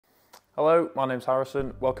Hello, my name's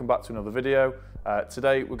Harrison. Welcome back to another video.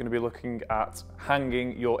 Today we're going to be looking at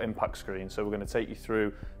hanging your impact screen. So we're going to take you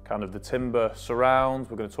through kind of the timber surround.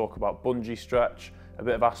 We're going to talk about bungee stretch, a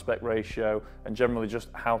bit of aspect ratio, and generally just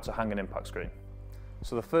how to hang an impact screen.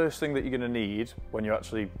 So the first thing that you're going to need when you're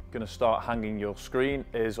actually going to start hanging your screen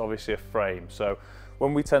is obviously a frame. So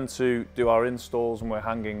when we tend to do our installs and we're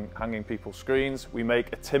hanging people's screens, we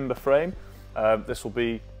make a timber frame. This will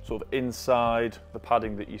be sort of inside the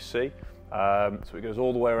padding that you see. So it goes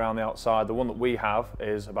all the way around the outside. The one that we have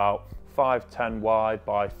is about 5'10" wide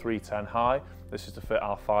by 3'10" high. This is to fit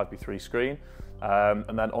our 5x3 screen.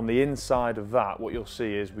 And then on the inside of that, what you'll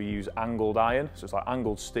see is we use angled iron. So it's like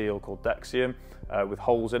angled steel called Dexium with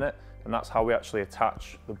holes in it. And that's how we actually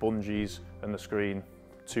attach the bungees and the screen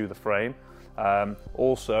to the frame.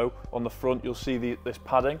 Also on the front, you'll see this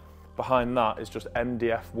padding. Behind that is just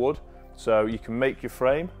MDF wood. So you can make your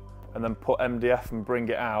frame and then put MDF and bring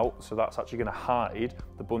it out, so that's actually going to hide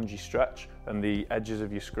the bungee stretch and the edges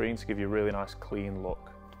of your screen to give you a really nice clean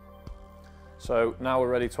look. So now we're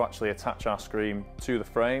ready to actually attach our screen to the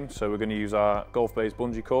frame, so we're going to use our Golf-Bays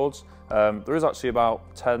bungee cords. There is actually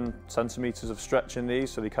about 10 centimetres of stretch in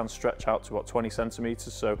these, so they can stretch out to about 20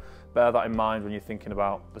 centimetres, so bear that in mind when you're thinking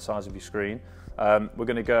about the size of your screen. We're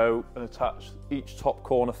going to go and attach each top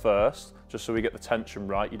corner first, just so we get the tension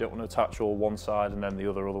right. You don't want to attach all one side and then the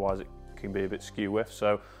other, otherwise it can be a bit skew-whiff.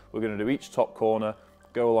 So we're going to do each top corner,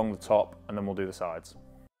 go along the top, and then we'll do the sides.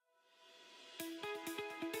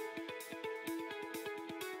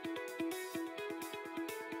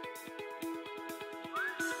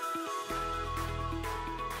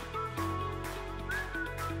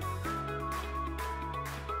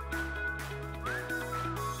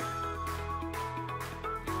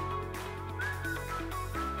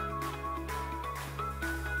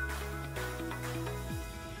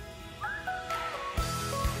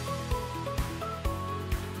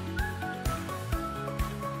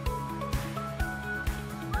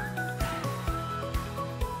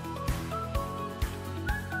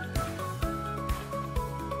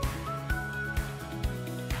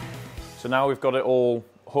 So now we've got it all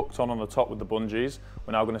hooked on the top with the bungees,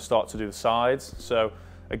 we're now going to start to do the sides. So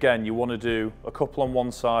again, you want to do a couple on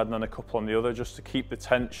one side and then a couple on the other, just to keep the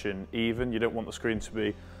tension even. You don't want the screen to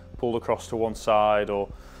be pulled across to one side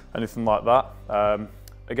or anything like that.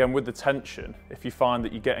 Again, with the tension, if you find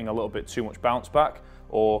that you're getting a little bit too much bounce back,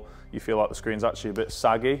 or you feel like the screen's actually a bit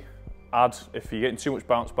saggy, if you're getting too much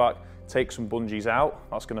bounce back, take some bungees out.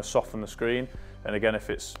 That's going to soften the screen. And again, if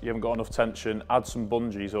you haven't got enough tension, add some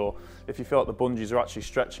bungees, or if you feel like the bungees are actually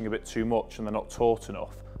stretching a bit too much and they're not taut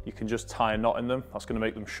enough, you can just tie a knot in them. That's going to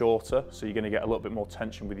make them shorter, so you're going to get a little bit more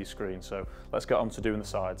tension with your screen. So let's get on to doing the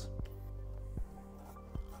sides.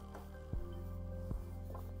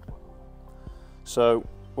 So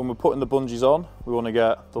when we're putting the bungees on, we want to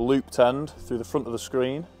get the looped end through the front of the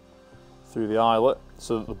screen, through the eyelet,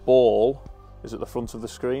 so that the ball is at the front of the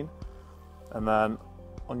screen. And then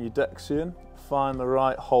on your Dexium, find the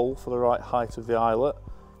right hole for the right height of the eyelet,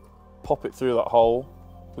 pop it through that hole.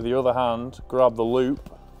 With your other hand, grab the loop,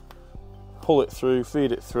 pull it through,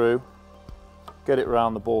 feed it through, get it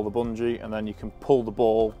around the ball of the bungee, and then you can pull the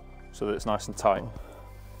ball so that it's nice and tight.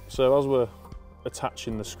 So as we're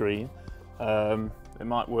attaching the screen, it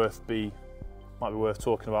might be worth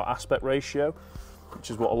talking about aspect ratio, which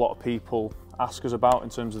is what a lot of people ask us about in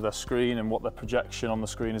terms of their screen and what their projection on the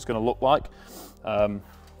screen is going to look like.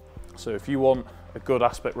 So if you want a good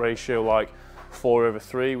aspect ratio like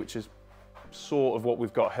 4/3, which is sort of what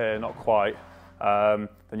we've got here, not quite, then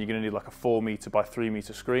you're going to need like a 4 meter by 3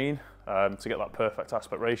 meter screen to get that perfect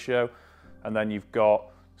aspect ratio. And then you've got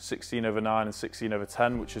 16/9 and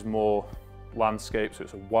 16/10, which is more landscape, so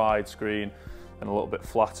it's a wide screen and a little bit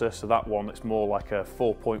flatter. So that one, it's more like a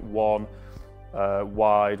 4.1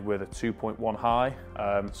 wide with a 2.1 high.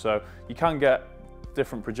 So you can get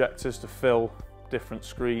different projectors to fill different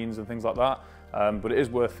screens and things like that, but it is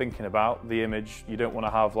worth thinking about the image. You don't want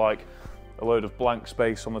to have like a load of blank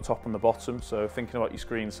space on the top and the bottom. So thinking about your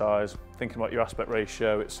screen size, thinking about your aspect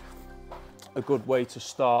ratio, it's a good way to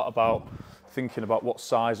start about thinking about what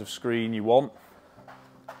size of screen you want.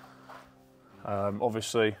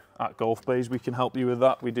 Obviously at Golf-Bays we can help you with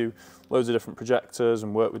that. We do loads of different projectors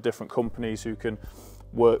and work with different companies who can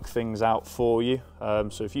work things out for you.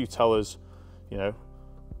 So if you tell us, you know,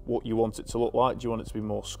 what you want it to look like, do you want it to be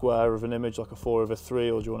more square of an image like a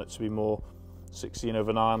 4/3, or do you want it to be more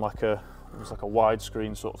 16/9 like a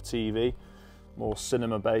widescreen sort of TV, more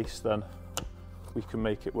cinema based, then we can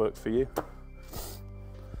make it work for you.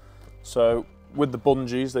 So with the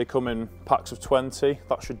bungees, they come in packs of 20.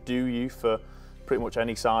 That should do you for pretty much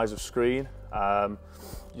any size of screen.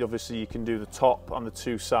 Obviously you can do the top and the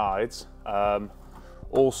two sides.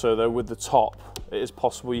 Also though, with the top, it is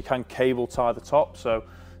possible you can cable tie the top. So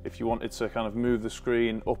if you wanted to kind of move the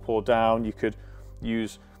screen up or down, you could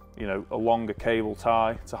use, you know, a longer cable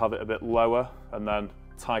tie to have it a bit lower, and then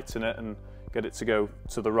tighten it and get it to go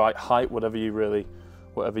to the right height, whatever you really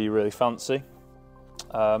fancy.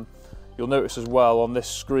 You'll notice as well on this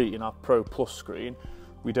screen, our Pro Plus screen,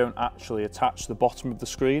 we don't actually attach the bottom of the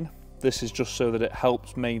screen. This is just so that it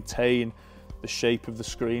helps maintain the shape of the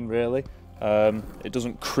screen, really. It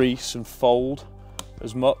doesn't crease and fold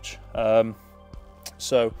as much.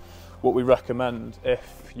 So what we recommend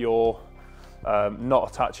if you're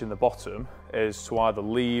not attaching the bottom is to either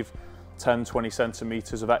leave 10-20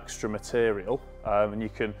 centimeters of extra material, and you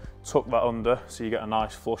can tuck that under so you get a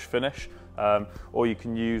nice flush finish, or you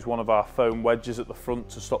can use one of our foam wedges at the front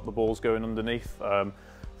to stop the balls going underneath. I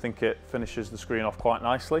think it finishes the screen off quite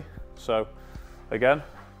nicely. So again,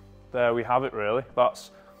 there we have it really. That's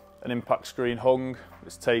an impact screen hung.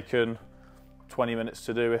 It's taken 20 minutes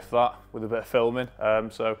to do, if that, with a bit of filming.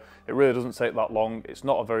 So it really doesn't take that long. It's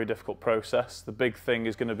not a very difficult process. The big thing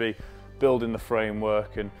is going to be building the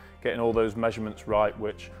framework and getting all those measurements right,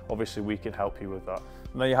 which obviously we can help you with that.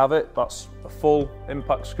 And there you have it. That's a full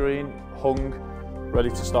impact screen hung, ready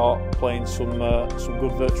to start playing some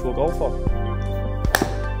good virtual golf on.